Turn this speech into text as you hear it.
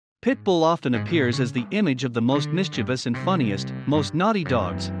Pitbull often appears as the image of the most mischievous and funniest, most naughty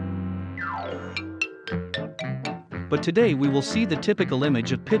dogs. But today we will see the typical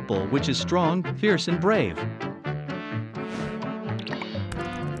image of Pitbull, which is strong, fierce and brave.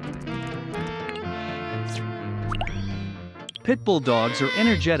 Pitbull dogs are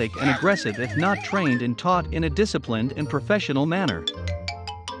energetic and aggressive if not trained and taught in a disciplined and professional manner.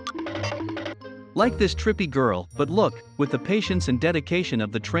 Like this Trippy girl, but look, with the patience and dedication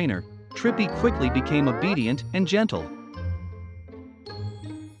of the trainer, Trippy quickly became obedient and gentle.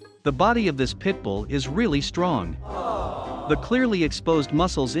 The body of this Pitbull is really strong. The clearly exposed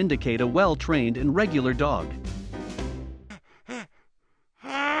muscles indicate a well-trained and regular dog.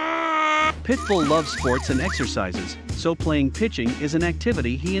 Pitbull loves sports and exercises, so playing pitching is an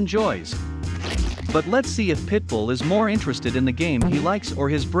activity he enjoys. But let's see if Pitbull is more interested in the game he likes or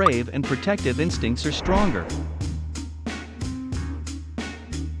his brave and protective instincts are stronger.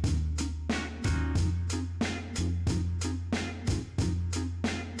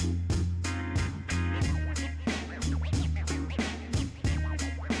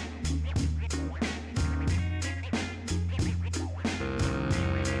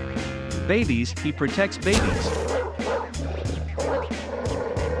 Babies, he protects babies.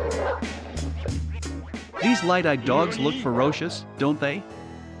 These light-eyed dogs look ferocious, don't they?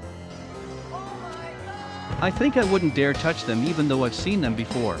 I think I wouldn't dare touch them even though I've seen them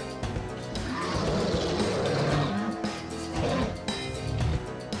before.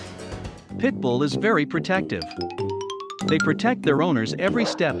 Pitbull is very protective. They protect their owners every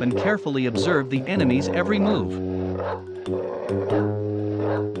step and carefully observe the enemy's every move.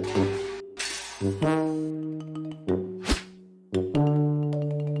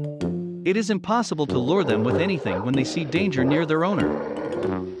 It is impossible to lure them with anything when they see danger near their owner.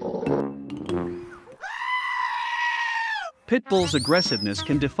 Pitbull's aggressiveness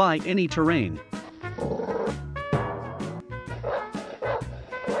can defy any terrain.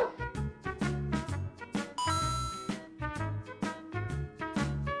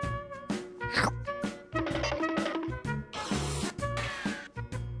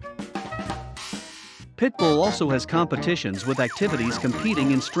 Pitbull also has competitions with activities competing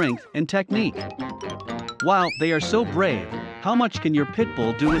in strength and technique. Wow, they are so brave. How much can your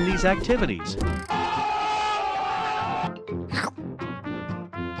Pitbull do in these activities?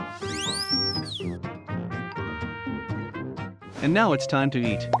 And now it's time to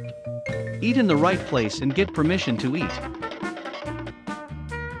eat. Eat in the right place and get permission to eat.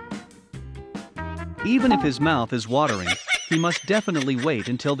 Even if his mouth is watering, he must definitely wait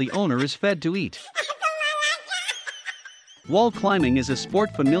until the owner is fed to eat. Wall climbing is a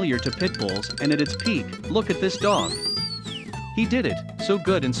sport familiar to Pitbulls, and at its peak, look at this dog. He did it, so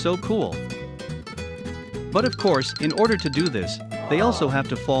good and so cool. But of course, in order to do this, they also have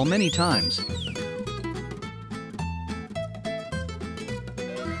to fall many times.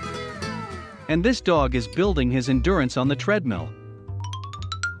 And this dog is building his endurance on the treadmill.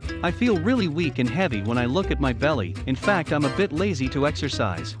 I feel really weak and heavy when I look at my belly. In fact, I'm a bit lazy to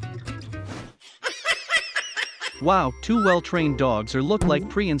exercise. Wow, two well-trained dogs look like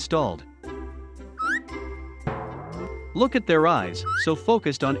pre-installed. Look at their eyes, so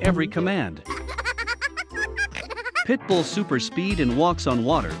focused on every command. Pitbull super speed and walks on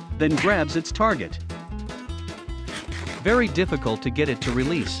water, then grabs its target. Very difficult to get it to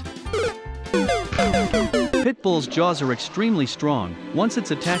release. Pitbull's jaws are extremely strong. Once it's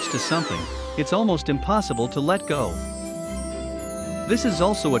attached to something, it's almost impossible to let go. This is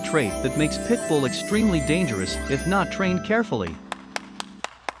also a trait that makes Pitbull extremely dangerous if not trained carefully.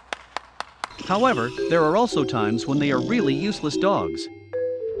 However, there are also times when they are really useless dogs.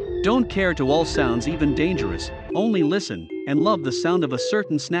 Don't care to all sounds, even dangerous, only listen and love the sound of a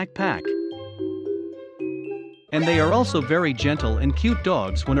certain snack pack. And they are also very gentle and cute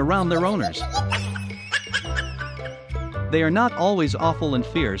dogs when around their owners. They are not always awful and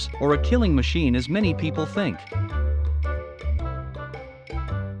fierce or a killing machine as many people think.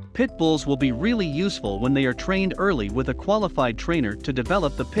 Pitbulls will be really useful when they are trained early with a qualified trainer to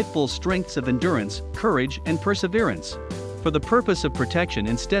develop the Pitbull's strengths of endurance, courage, and perseverance, for the purpose of protection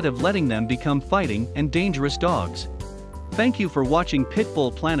instead of letting them become fighting and dangerous dogs. Thank you for watching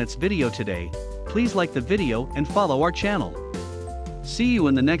Pitbull Planet's video today. Please like the video and follow our channel. See you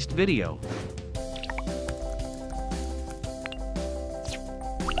in the next video.